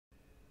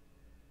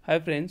Hi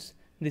friends,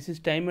 this is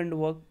Time and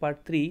Work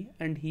Part 3,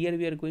 and here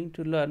we are going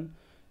to learn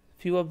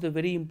few of the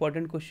very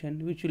important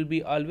questions which will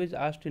be always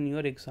asked in your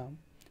exam.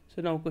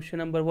 So now question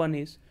number 1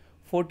 is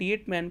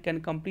 48 men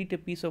can complete a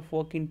piece of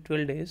work in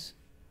 12 days,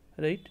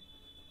 right?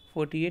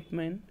 48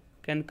 men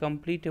can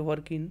complete a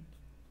work in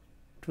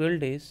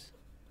 12 days.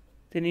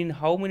 Then in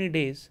how many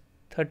days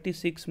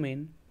 36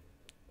 men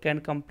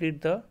can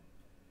complete the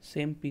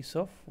same piece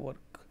of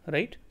work,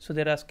 right? So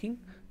they are asking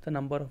the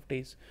number of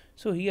days.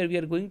 So here we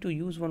are going to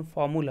use one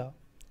formula,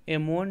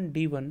 m1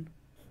 d1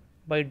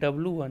 by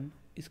w1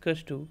 is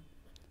equals to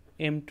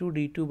m2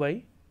 d2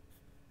 by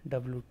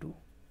w2,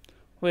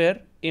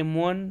 where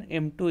m1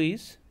 m2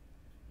 is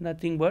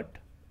nothing but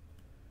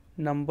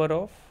number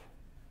of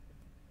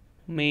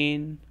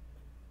men,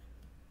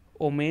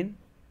 women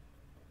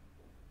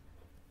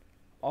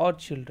or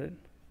children,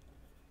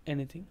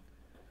 anything,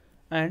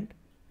 and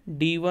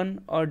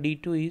d1 or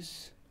d2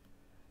 is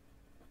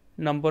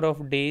number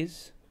of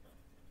days,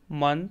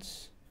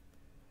 months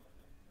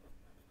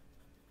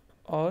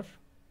or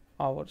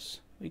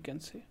hours, we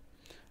can say,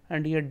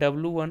 and here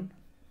w1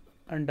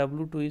 and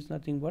w2 is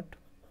nothing but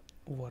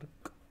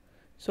work.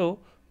 So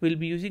we'll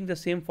be using the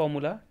same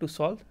formula to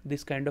solve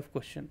this kind of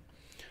question.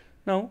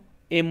 Now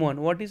m1,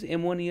 what is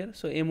m1 here?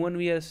 So m1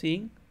 we are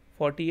seeing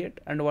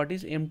 48, and what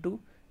is m2?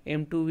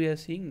 m2 we are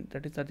seeing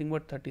that is nothing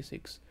but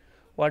 36.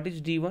 What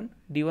is d1?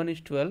 d1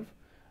 is 12,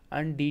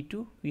 and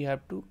d2 we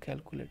have to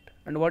calculate.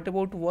 And what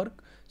about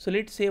work? So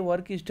let's say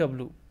work is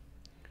w.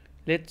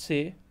 Let's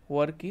say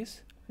work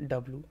is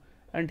w,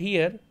 and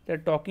here they are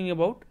talking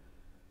about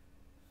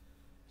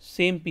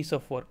same piece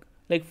of work.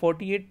 Like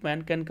 48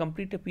 men can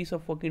complete a piece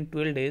of work in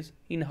 12 days.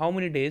 In how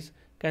many days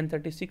can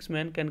 36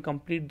 men can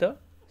complete the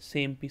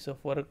same piece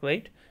of work,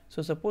 right?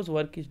 So suppose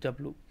work is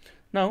w.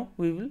 Now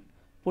we will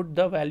put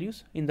the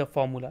values in the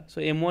formula.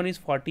 So m1 is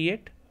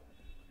 48,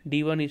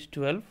 d1 is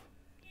 12,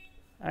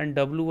 and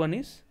w1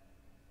 is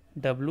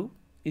w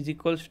is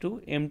equals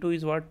to m2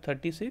 is what,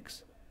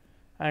 36,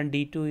 and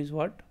d2 is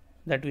what,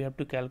 that we have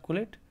to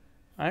calculate,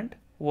 and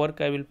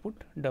work I will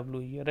put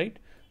w here, right?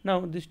 Now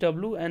this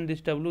w and this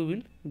w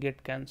will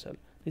get cancelled.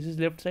 This is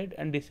left side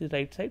and this is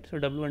right side, so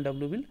w and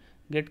w will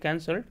get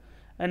cancelled.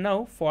 And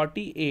now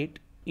 48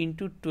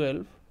 into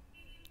 12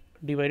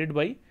 divided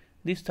by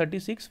this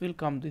 36 will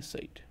come this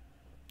side,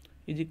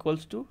 is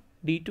equals to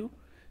d2.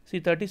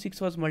 See,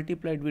 36 was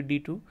multiplied with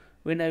d2.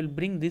 When I will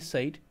bring this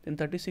side, then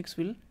 36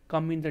 will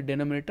come in the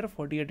denominator.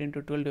 48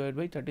 into 12 divided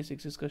by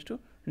 36 is equals to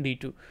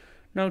d2.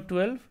 Now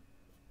 12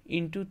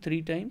 into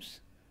 3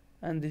 times,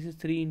 and this is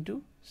 3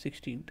 into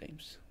 16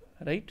 times,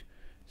 right?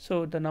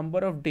 So the number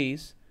of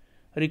days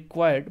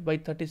required by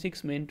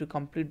 36 men to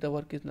complete the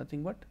work is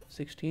nothing but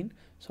 16.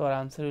 So our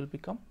answer will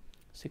become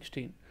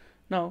 16.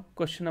 Now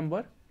question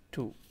number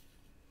 2.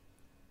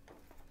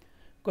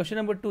 Question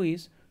number 2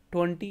 is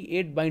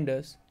 28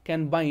 binders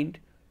can bind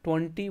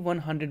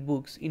 2100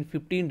 books in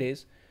 15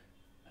 days,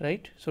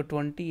 right? So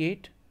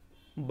 28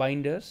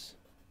 binders,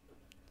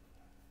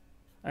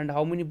 and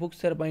how many books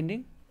they are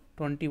binding?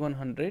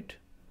 2100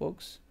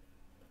 books,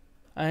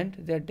 and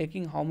they are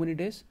taking how many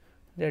days?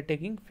 They are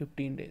taking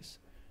 15 days.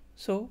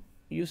 So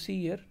you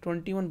see here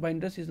 21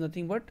 binders is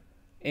nothing but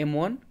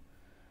m1,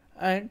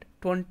 and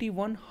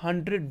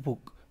 2100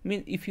 book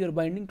means if you are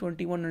binding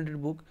 2100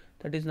 book,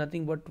 that is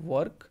nothing but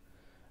work,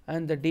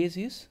 and the days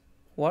is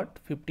what,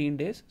 15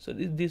 days. So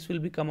this will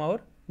become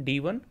our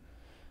d1.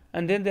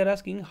 And then they are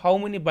asking how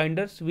many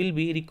binders will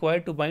be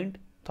required to bind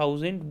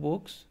 1000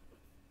 books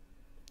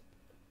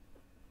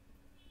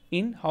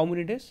in how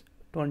many days?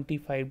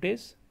 25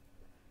 days.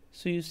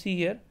 So you see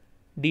here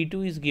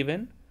d2 is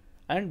given,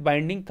 and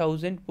binding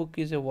 1000 book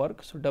is a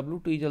work, so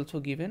w2 is also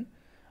given,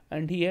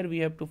 and here we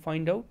have to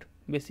find out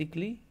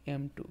basically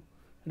m2,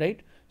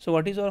 right? So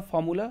what is our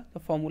formula? The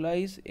formula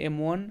is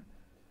m1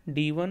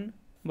 d1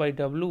 by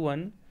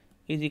w1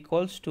 is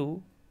equals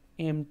to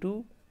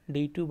m2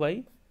 d2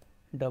 by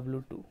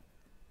w2,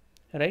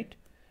 right?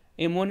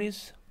 m1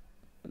 is,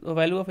 the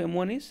value of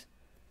m1 is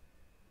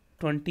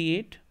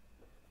 28,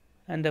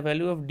 and the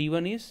value of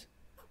d1 is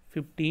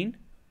 15,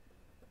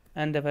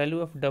 and the value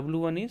of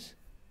w1 is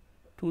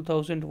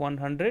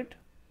 2100,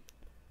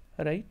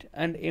 right?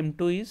 And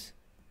m2 is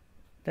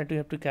that we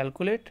have to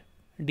calculate,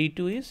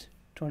 d2 is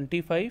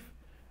 25,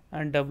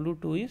 and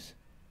w2 is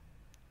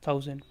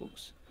 1000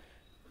 books.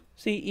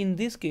 See, in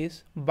this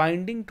case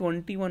binding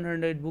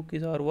 2100 book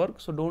is our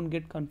work, so don't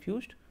get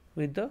confused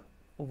with the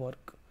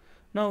work.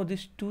 Now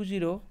this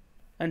 20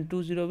 and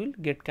 20 will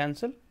get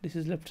cancelled. This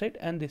is left side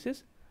and this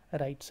is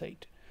right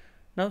side.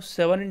 Now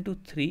 7 into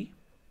 3,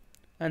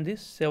 and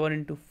this 7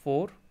 into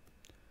 4,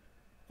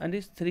 and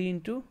this 3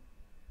 into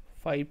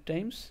 5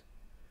 times,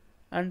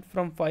 and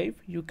from 5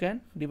 you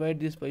can divide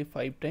this by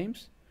 5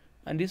 times,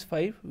 and this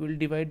 5 will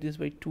divide this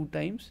by 2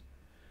 times.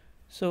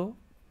 So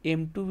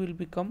m2 will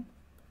become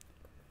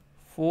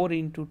 4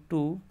 into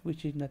 2,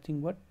 which is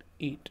nothing but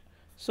 8.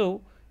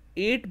 So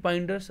 8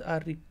 binders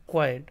are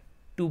required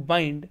to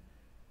bind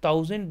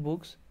 1000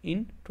 books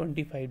in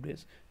 25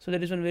 days. So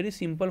there is one very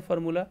simple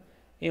formula,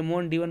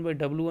 m1 d1 by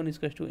w1 is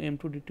equals to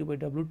m2 d2 by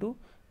w2.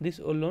 This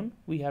alone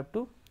we have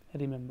to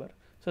remember.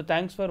 So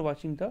thanks for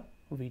watching the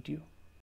video.